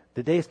God.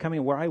 The day is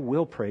coming where I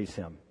will praise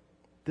him.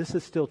 This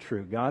is still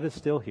true. God is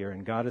still here,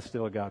 and God is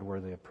still a God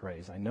worthy of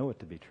praise. I know it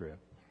to be true.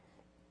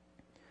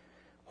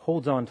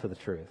 Holds on to the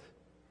truth.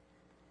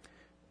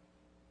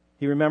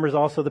 He remembers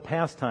also the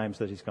past times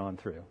that he's gone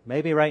through.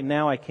 Maybe right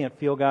now I can't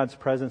feel God's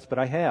presence, but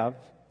I have.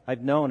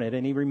 I've known it,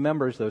 and he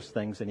remembers those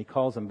things, and he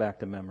calls them back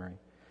to memory.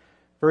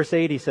 Verse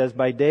 8, he says,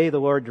 by day the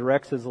Lord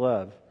directs his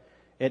love.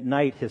 At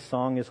night his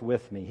song is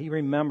with me. He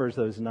remembers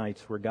those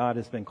nights where God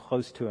has been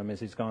close to him as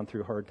he's gone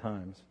through hard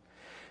times.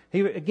 He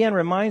again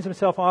reminds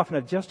himself often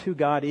of just who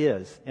God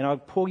is. And I'll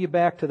pull you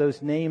back to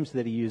those names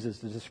that he uses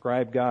to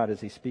describe God as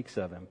he speaks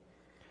of him.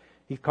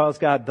 He calls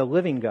God the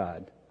living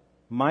God,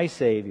 my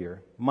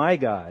Savior, my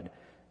God,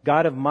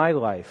 God of my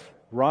life,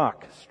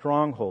 rock,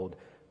 stronghold,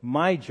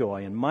 my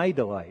joy and my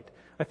delight.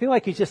 I feel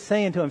like he's just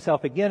saying to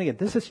himself again and again,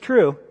 this is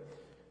true.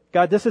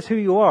 God, this is who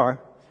you are.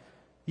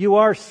 You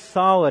are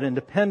solid and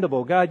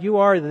dependable. God, you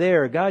are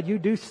there. God, you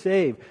do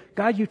save.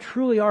 God, you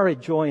truly are a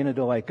joy and a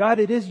delight. God,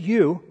 it is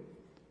you.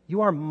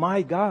 You are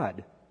my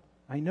God.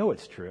 I know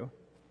it's true.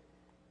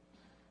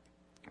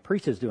 He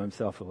preaches to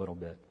himself a little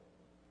bit.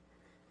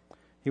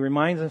 He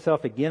reminds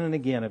himself again and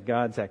again of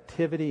God's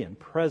activity and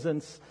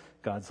presence,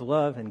 God's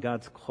love and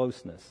God's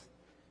closeness,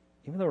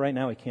 even though right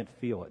now he can't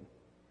feel it.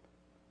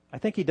 I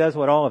think he does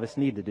what all of us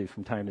need to do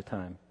from time to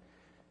time.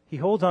 He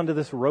holds onto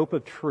this rope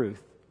of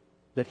truth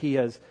that he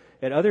has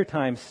at other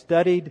times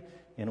studied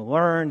and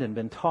learned and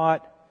been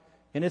taught,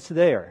 and it's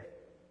there.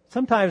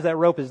 Sometimes that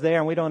rope is there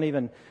and we don't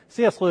even...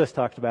 C.S. Lewis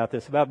talked about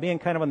this, about being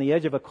kind of on the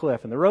edge of a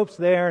cliff, and the rope's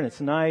there and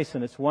it's nice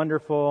and it's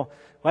wonderful.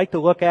 I like to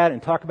look at it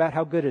and talk about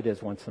how good it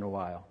is once in a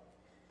while.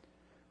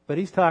 But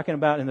he's talking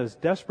about in those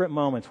desperate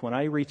moments when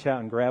I reach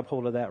out and grab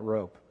hold of that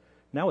rope,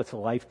 now it's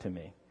life to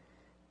me.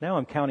 Now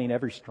I'm counting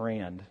every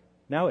strand.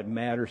 Now it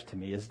matters to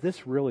me. Is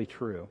this really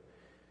true?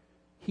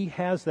 He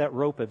has that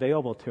rope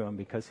available to him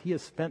because he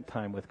has spent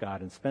time with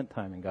God and spent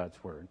time in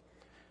God's Word.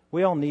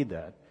 We all need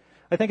that.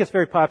 I think it's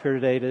very popular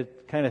today to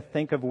kind of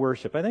think of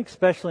worship. I think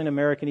especially in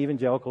American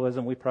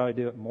evangelicalism, we probably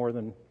do it more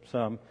than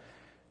some,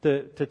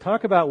 to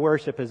talk about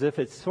worship as if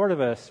it's sort of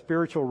a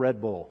spiritual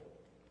Red Bull.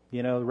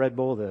 You know, Red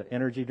Bull, the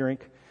energy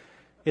drink.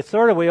 It's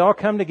sort of, we all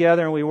come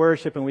together and we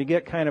worship and we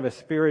get kind of a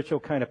spiritual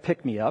kind of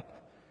pick-me-up.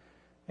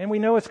 And we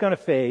know it's going to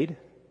fade.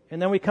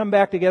 And then we come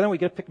back together and we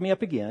get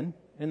pick-me-up again.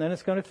 And then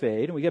it's going to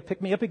fade. And we get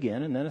pick-me-up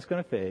again. And then it's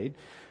going to fade.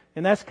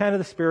 And that's kind of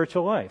the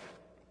spiritual life.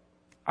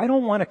 I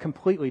don't want to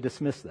completely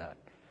dismiss that.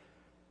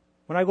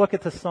 When I look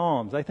at the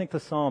Psalms, I think the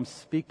Psalms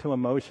speak to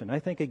emotion. I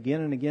think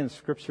again and again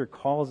Scripture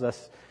calls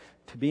us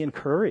to be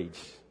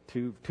encouraged,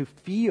 to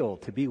feel,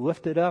 to be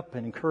lifted up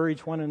and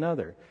encourage one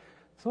another.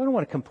 So I don't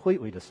want to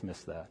completely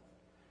dismiss that.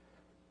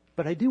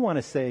 But I do want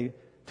to say,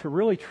 to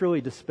really truly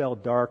dispel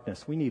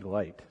darkness, we need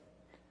light.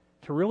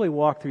 To really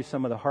walk through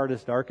some of the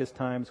hardest, darkest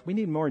times, we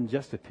need more than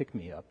just a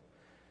pick-me-up.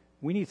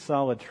 We need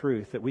solid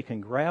truth that we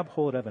can grab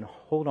hold of and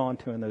hold on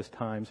to in those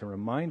times and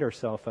remind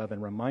ourselves of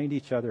and remind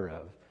each other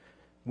of.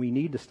 We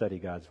need to study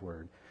God's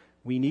Word.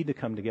 We need to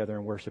come together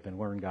and worship and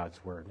learn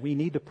God's Word. We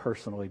need to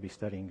personally be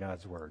studying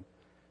God's Word.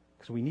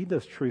 Because we need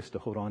those truths to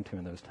hold on to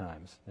in those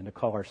times and to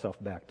call ourselves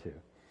back to.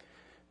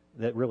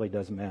 That really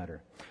does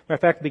matter. Matter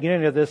of fact, at the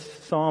beginning of this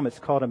psalm, it's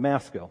called a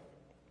maskil.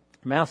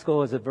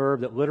 Maskil is a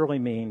verb that literally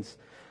means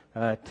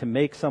to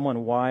make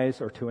someone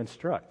wise or to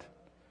instruct.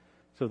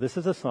 So this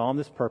is a psalm.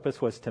 This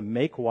purpose was to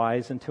make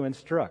wise and to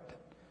instruct.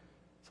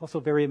 It's also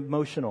very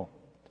emotional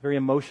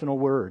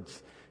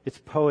words. It's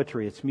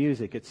poetry, it's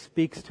music. It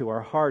speaks to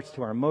our hearts,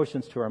 to our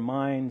emotions, to our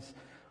minds.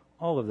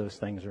 All of those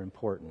things are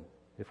important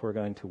if we're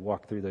going to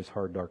walk through those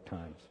hard, dark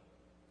times.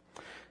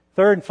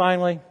 Third and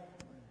finally,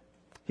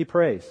 he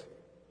prays.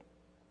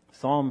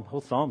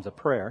 Whole psalm's a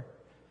prayer.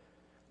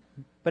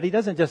 But he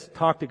doesn't just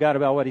talk to God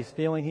about what he's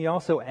feeling. He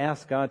also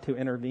asks God to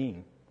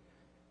intervene.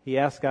 He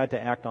asks God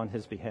to act on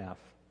his behalf.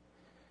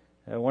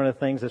 One of the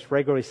things that's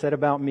regularly said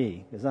about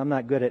me is I'm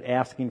not good at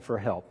asking for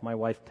help. My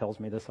wife tells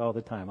me this all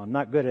the time. I'm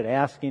not good at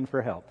asking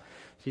for help.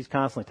 She's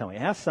constantly telling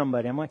me, ask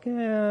somebody. I'm like, I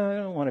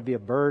don't want to be a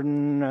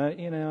burden. I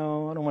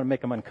don't want to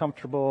make them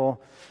uncomfortable.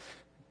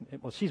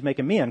 Well, she's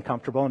making me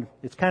uncomfortable, and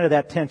it's kind of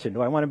that tension.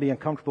 Do I want to be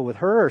uncomfortable with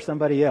her or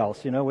somebody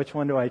else? Which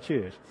one do I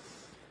choose?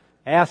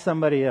 Ask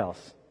somebody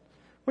else.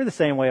 We're the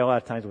same way a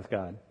lot of times with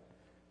God.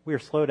 We are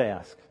slow to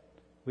ask.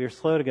 We are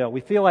slow to go.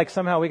 We feel like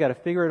somehow we got to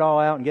figure it all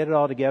out and get it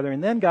all together.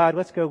 And then, God,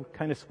 let's go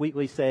kind of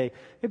sweetly say,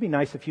 it'd be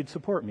nice if you'd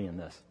support me in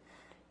this.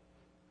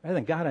 Rather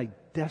than, God, I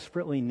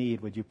desperately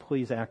need, would you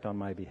please act on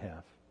my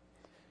behalf?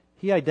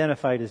 He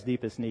identified his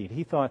deepest need.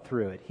 He thought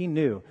through it. He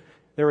knew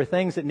there were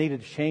things that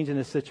needed to change in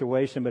his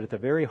situation, but at the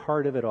very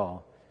heart of it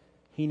all,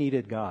 he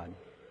needed God.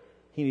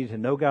 He needed to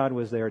know God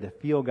was there, to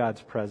feel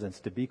God's presence,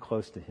 to be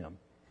close to him.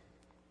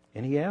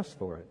 And he asked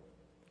for it.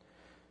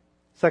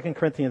 2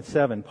 Corinthians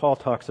 7, Paul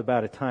talks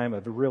about a time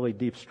of a really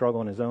deep struggle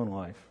in his own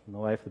life, in the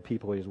life of the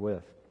people he's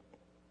with.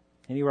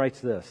 And he writes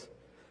this: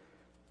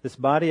 this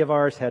body of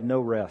ours had no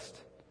rest.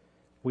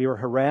 We were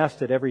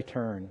harassed at every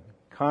turn,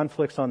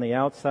 conflicts on the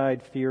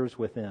outside, fears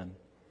within.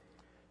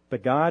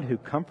 But God, who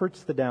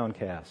comforts the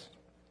downcast,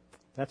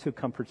 that's who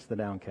comforts the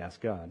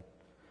downcast, God.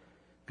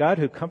 God,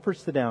 who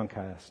comforts the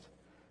downcast,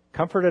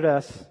 comforted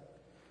us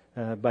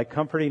by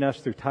comforting us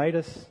through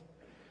Titus,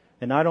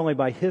 and not only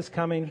by his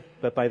coming,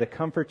 but by the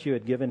comfort you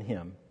had given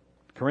him.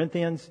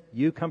 Corinthians,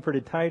 you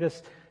comforted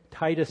Titus.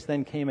 Titus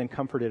then came and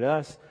comforted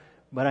us.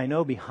 But I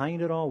know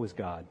behind it all was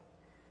God,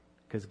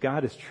 because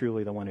God is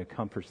truly the one who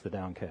comforts the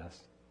downcast.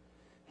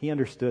 He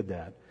understood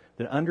that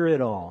under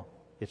it all,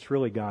 it's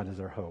really God as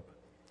our hope.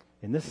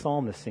 And this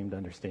psalmist seemed to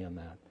understand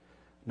that.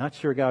 Not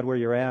sure, God, where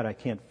you're at. I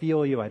can't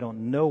feel you. I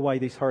don't know why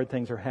these hard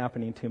things are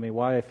happening to me,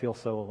 why I feel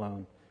so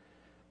alone.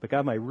 But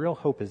God, my real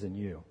hope is in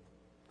you.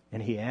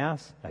 And he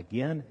asks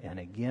again and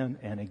again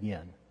and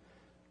again,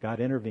 God,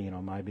 intervene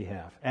on my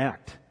behalf.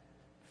 Act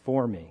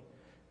for me.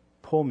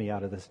 Pull me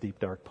out of this deep,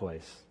 dark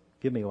place.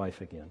 Give me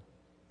life again.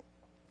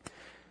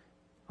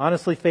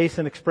 Honestly face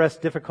and express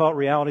difficult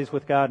realities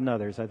with God and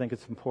others. I think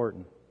it's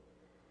important.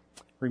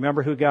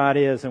 Remember who God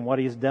is and what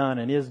he's done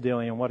and is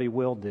doing and what he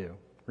will do.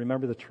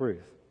 Remember the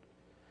truth.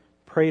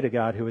 Pray to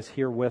God who is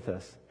here with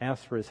us.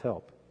 Ask for his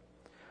help.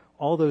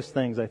 All those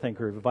things, I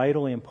think, are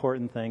vitally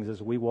important things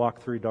as we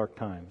walk through dark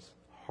times,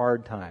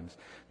 hard times,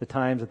 the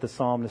times that the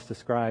psalmist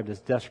described as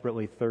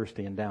desperately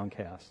thirsty and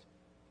downcast.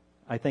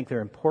 I think they're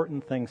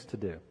important things to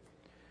do.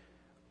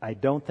 I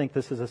don't think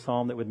this is a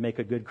psalm that would make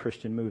a good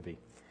Christian movie.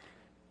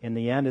 In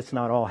the end, it's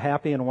not all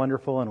happy and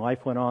wonderful and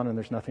life went on and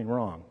there's nothing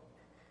wrong.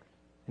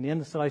 In the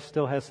end, this life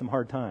still has some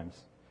hard times.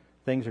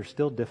 Things are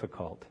still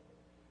difficult.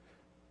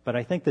 But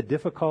I think the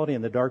difficulty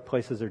and the dark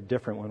places are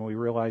different when we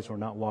realize we're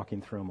not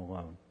walking through them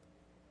alone.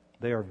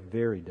 They are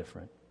very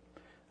different.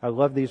 I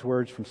love these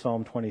words from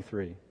Psalm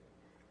 23.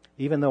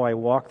 Even though I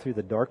walk through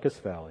the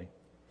darkest valley,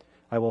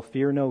 I will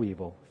fear no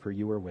evil, for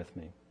you are with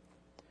me.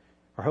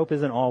 Our hope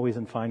isn't always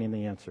in finding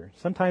the answer.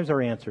 Sometimes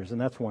our answers, and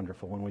that's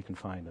wonderful when we can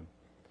find them.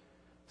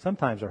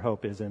 Sometimes our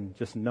hope is in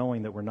just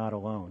knowing that we're not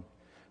alone,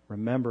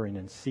 remembering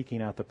and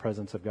seeking out the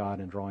presence of God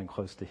and drawing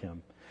close to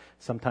him.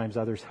 Sometimes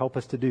others help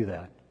us to do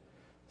that.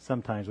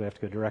 Sometimes we have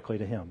to go directly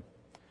to him.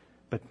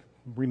 But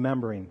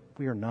remembering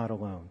we are not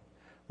alone.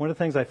 One of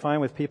the things I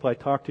find with people I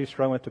talk to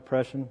struggling with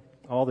depression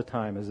all the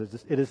time is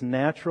it is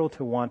natural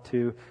to want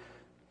to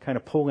kind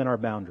of pull in our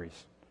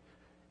boundaries.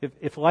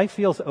 If life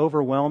feels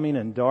overwhelming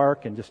and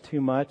dark and just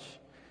too much,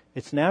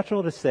 it's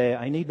natural to say,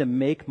 I need to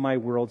make my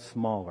world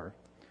smaller.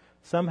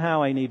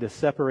 Somehow I need to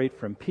separate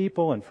from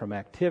people and from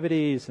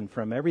activities and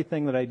from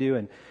everything that I do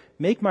and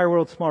make my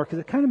world smaller, because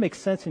it kind of makes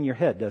sense in your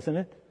head, doesn't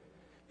it?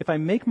 If I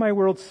make my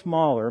world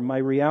smaller, my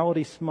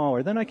reality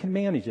smaller, then I can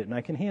manage it and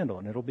I can handle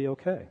it and it'll be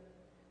okay.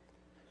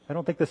 I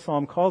don't think this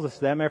psalm calls us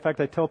to that. Matter of fact,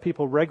 I tell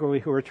people regularly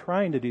who are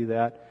trying to do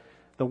that,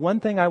 the one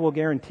thing I will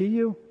guarantee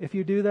you, if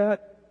you do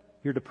that,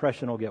 your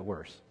depression will get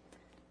worse.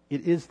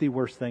 It is the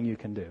worst thing you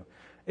can do.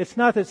 It's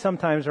not that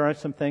sometimes there aren't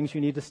some things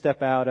you need to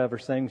step out of or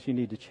things you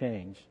need to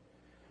change.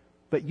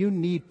 But you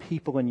need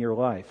people in your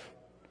life.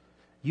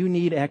 You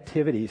need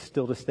activities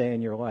still to stay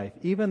in your life.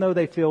 Even though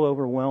they feel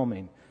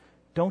overwhelming,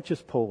 don't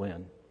just pull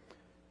in.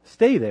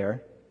 Stay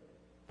there,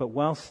 but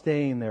while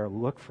staying there,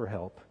 look for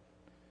help.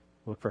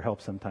 Look for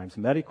help sometimes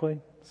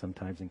medically,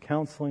 sometimes in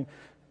counseling.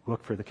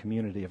 Look for the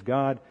community of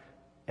God.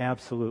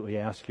 Absolutely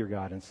ask your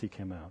God and seek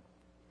him out.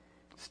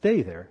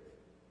 Stay there,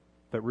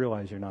 but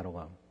realize you're not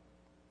alone.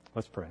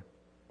 Let's pray.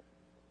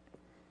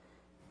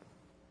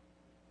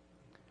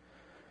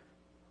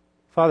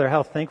 Father,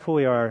 how thankful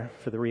we are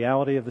for the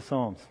reality of the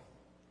Psalms.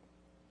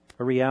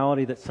 A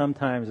reality that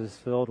sometimes is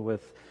filled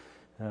with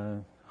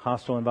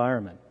hostile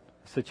environment,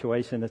 a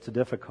situation that's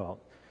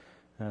difficult.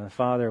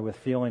 Father, with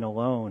feeling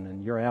alone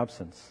in your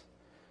absence.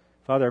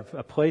 Father,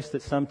 a place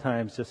that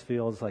sometimes just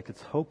feels like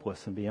it's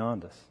hopeless and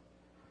beyond us.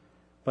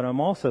 But I'm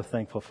also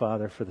thankful,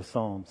 Father, for the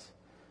Psalms,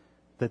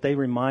 that they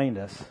remind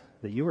us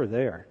that you are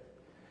there,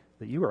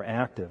 that you are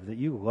active, that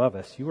you love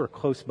us, you are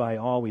close by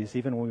always,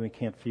 even when we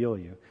can't feel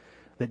you.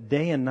 That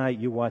day and night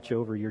you watch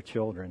over your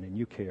children and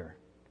you care.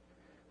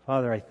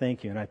 Father, I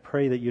thank you and I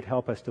pray that you'd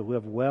help us to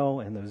live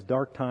well in those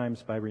dark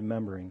times by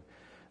remembering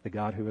the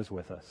God who is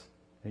with us.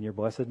 In your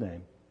blessed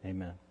name,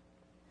 amen.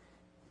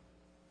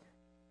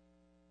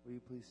 Will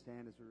you please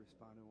stand as we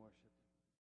respond in worship?